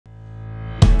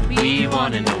We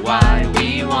wanna know why,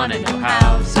 we wanna know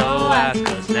how. So ask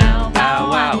us now, bow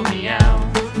wow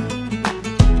meow.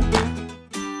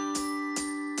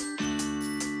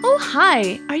 Oh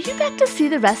hi, are you back to see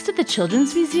the rest of the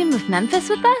Children's Museum of Memphis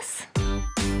with us?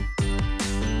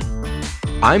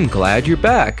 I'm glad you're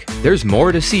back. There's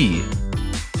more to see.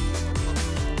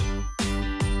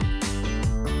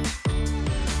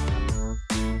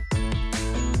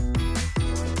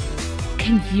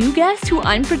 Can you guess who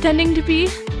I'm pretending to be?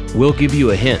 We'll give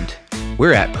you a hint.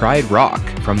 We're at Pride Rock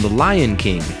from The Lion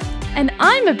King. And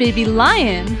I'm a baby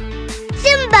lion.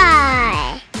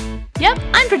 Simba! Yep,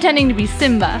 I'm pretending to be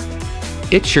Simba.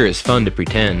 It sure is fun to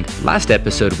pretend. Last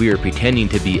episode we were pretending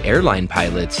to be airline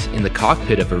pilots in the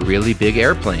cockpit of a really big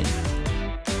airplane.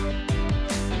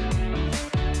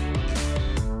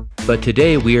 But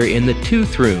today we are in the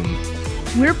tooth room.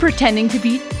 We're pretending to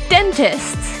be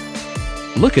dentists.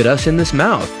 Look at us in this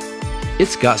mouth.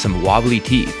 It's got some wobbly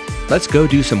teeth. Let's go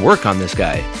do some work on this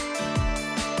guy.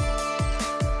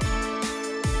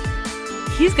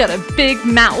 He's got a big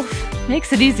mouth.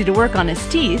 Makes it easy to work on his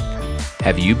teeth.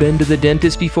 Have you been to the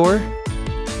dentist before?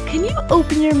 Can you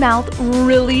open your mouth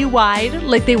really wide,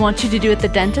 like they want you to do at the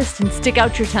dentist, and stick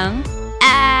out your tongue?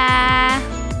 Ah!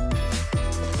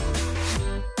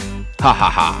 Ha ha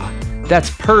ha. That's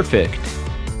perfect.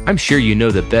 I'm sure you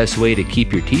know the best way to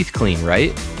keep your teeth clean,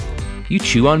 right? You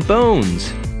chew on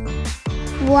bones.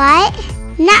 What?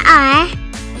 Nuh-uh.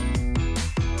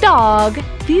 Dog,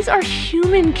 these are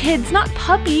human kids, not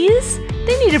puppies.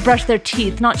 They need to brush their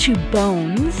teeth, not chew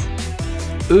bones.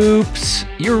 Oops,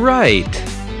 you're right.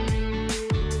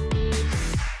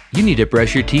 You need to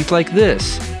brush your teeth like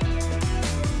this.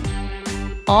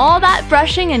 All that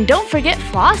brushing and don't forget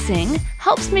flossing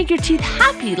helps make your teeth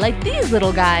happy like these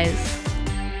little guys.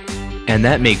 And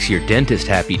that makes your dentist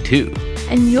happy too.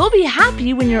 And you'll be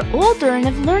happy when you're older and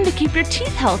have learned to keep your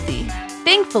teeth healthy.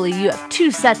 Thankfully, you have two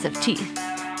sets of teeth.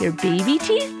 Your baby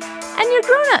teeth and your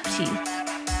grown-up teeth.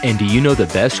 And do you know the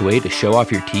best way to show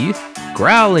off your teeth?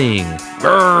 Growling!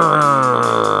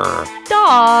 Grrr.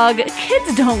 Dog,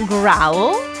 kids don't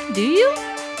growl, do you?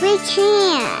 We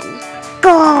can.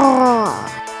 Go!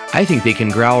 I think they can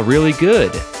growl really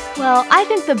good. Well, I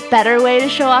think the better way to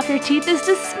show off your teeth is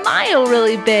to smile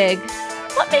really big.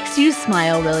 What makes you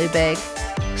smile really big?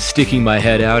 Sticking my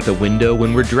head out the window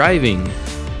when we're driving.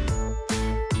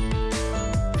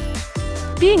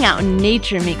 Being out in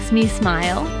nature makes me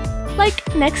smile. Like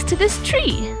next to this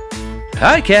tree.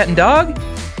 Hi, cat and dog.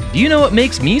 Do you know what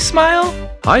makes me smile?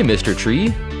 Hi, Mr. Tree.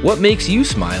 What makes you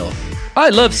smile? I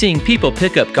love seeing people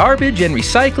pick up garbage and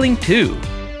recycling too.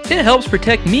 It helps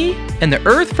protect me and the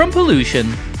earth from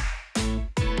pollution.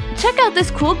 Check out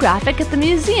this cool graphic at the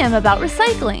museum about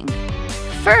recycling.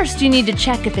 First, you need to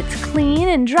check if it's clean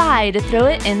and dry to throw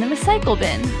it in the recycle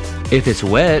bin. If it's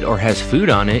wet or has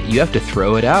food on it, you have to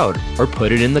throw it out or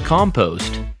put it in the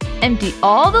compost. Empty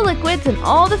all the liquids and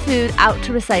all the food out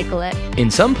to recycle it. In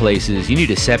some places, you need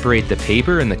to separate the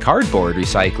paper and the cardboard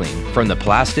recycling from the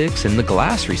plastics and the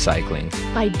glass recycling.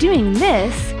 By doing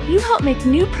this, you help make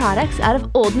new products out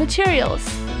of old materials.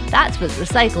 That's what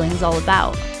recycling is all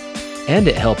about. And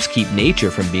it helps keep nature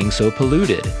from being so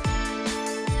polluted.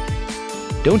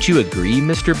 Don't you agree,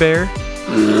 Mr. Bear?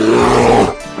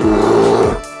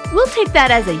 We'll take that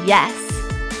as a yes.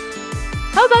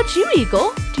 How about you,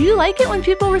 Eagle? Do you like it when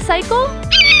people recycle?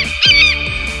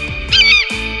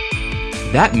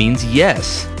 That means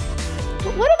yes.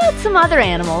 But what about some other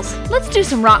animals? Let's do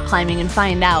some rock climbing and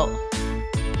find out.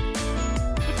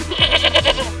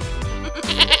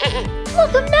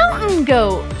 Look, a mountain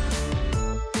goat!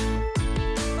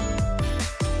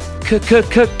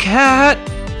 Cat!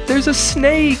 There's a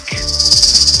snake!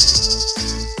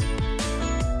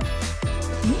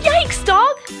 Yikes,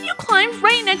 dog! You climbed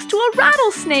right next to a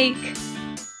rattlesnake!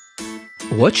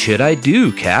 What should I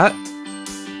do, Cat?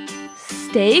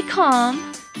 Stay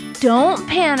calm, don't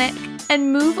panic,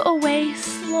 and move away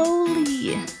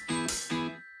slowly.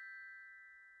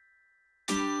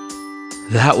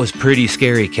 That was pretty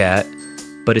scary, Cat.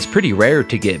 But it's pretty rare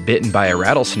to get bitten by a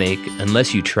rattlesnake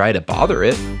unless you try to bother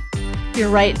it. You're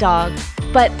right, dog.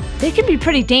 But they can be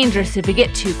pretty dangerous if we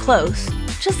get too close.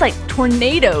 Just like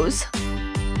tornadoes.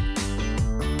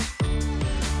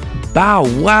 Bow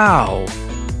wow!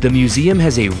 The museum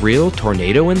has a real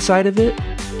tornado inside of it?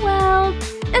 Well,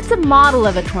 it's a model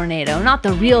of a tornado, not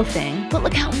the real thing. But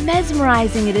look how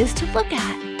mesmerizing it is to look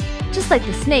at. Just like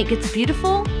the snake, it's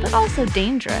beautiful, but also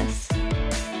dangerous.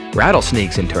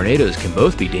 Rattlesnakes and tornadoes can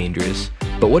both be dangerous,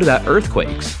 but what about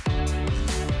earthquakes?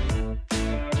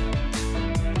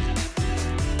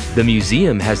 The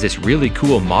museum has this really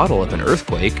cool model of an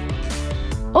earthquake.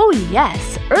 Oh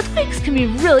yes, earthquakes can be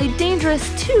really dangerous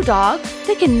too, dog.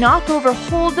 They can knock over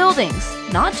whole buildings,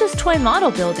 not just toy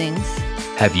model buildings.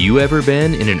 Have you ever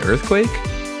been in an earthquake?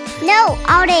 No,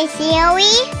 are they scary?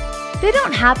 They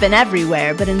don't happen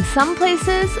everywhere, but in some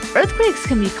places, earthquakes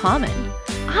can be common.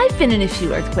 I've been in a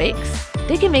few earthquakes.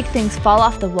 They can make things fall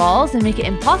off the walls and make it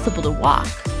impossible to walk.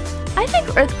 I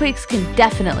think earthquakes can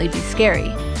definitely be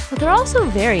scary, but they're also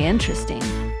very interesting.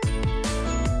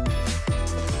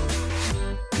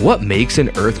 What makes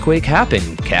an earthquake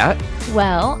happen, Kat?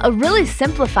 Well, a really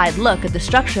simplified look at the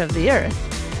structure of the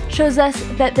Earth shows us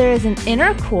that there is an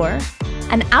inner core,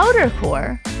 an outer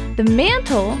core, the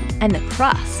mantle, and the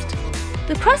crust.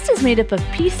 The crust is made up of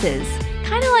pieces,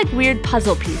 kind of like weird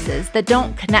puzzle pieces that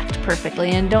don't connect perfectly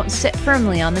and don't sit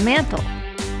firmly on the mantle.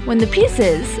 When the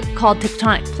pieces, called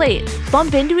tectonic plates,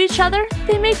 bump into each other,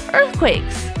 they make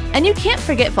earthquakes. And you can't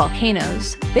forget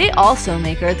volcanoes. They also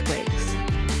make earthquakes.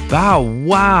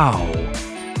 Wow!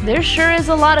 There sure is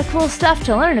a lot of cool stuff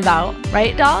to learn about,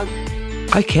 right, dog?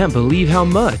 I can't believe how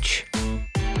much.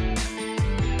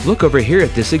 Look over here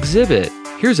at this exhibit.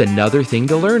 Here's another thing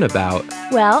to learn about.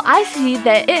 Well, I see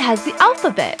that it has the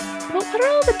alphabet. But what are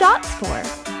all the dots for?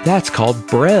 That's called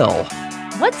braille.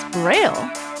 What's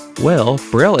braille? Well,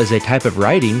 braille is a type of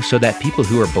writing so that people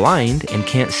who are blind and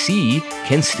can't see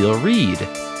can still read.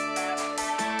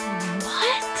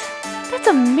 What? That's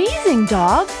amazing,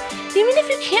 dog. You mean if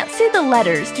you can't see the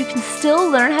letters, you can still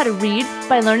learn how to read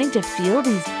by learning to feel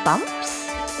these bumps?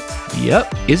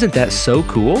 Yep, isn't that so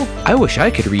cool? I wish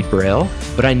I could read braille,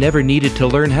 but I never needed to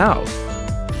learn how.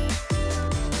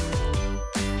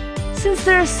 Since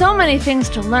there are so many things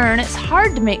to learn, it's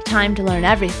hard to make time to learn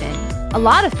everything. A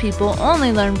lot of people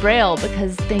only learn braille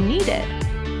because they need it.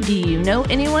 Do you know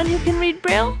anyone who can read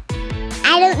braille?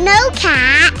 I don't know,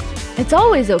 Kat. It's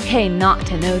always okay not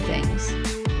to know things.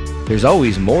 There's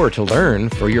always more to learn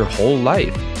for your whole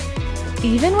life.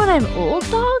 Even when I'm old,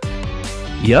 dog?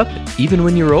 Yup, even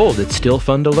when you're old, it's still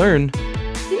fun to learn.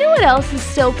 You know what else is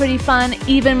still pretty fun,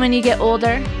 even when you get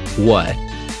older? What?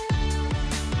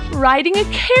 Riding a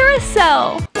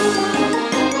carousel!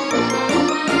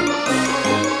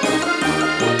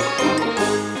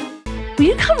 Will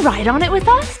you come ride on it with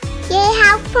us? Yay,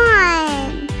 how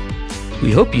fun!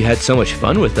 We hope you had so much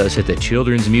fun with us at the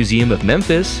Children's Museum of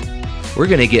Memphis. We're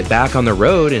gonna get back on the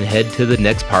road and head to the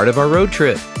next part of our road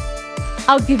trip.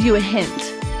 I'll give you a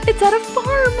hint. It's at a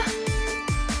farm.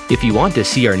 If you want to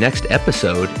see our next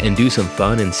episode and do some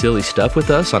fun and silly stuff with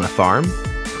us on a farm,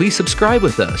 please subscribe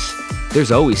with us.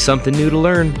 There's always something new to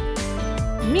learn.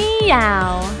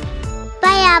 Meow.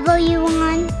 Bye,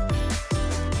 everyone.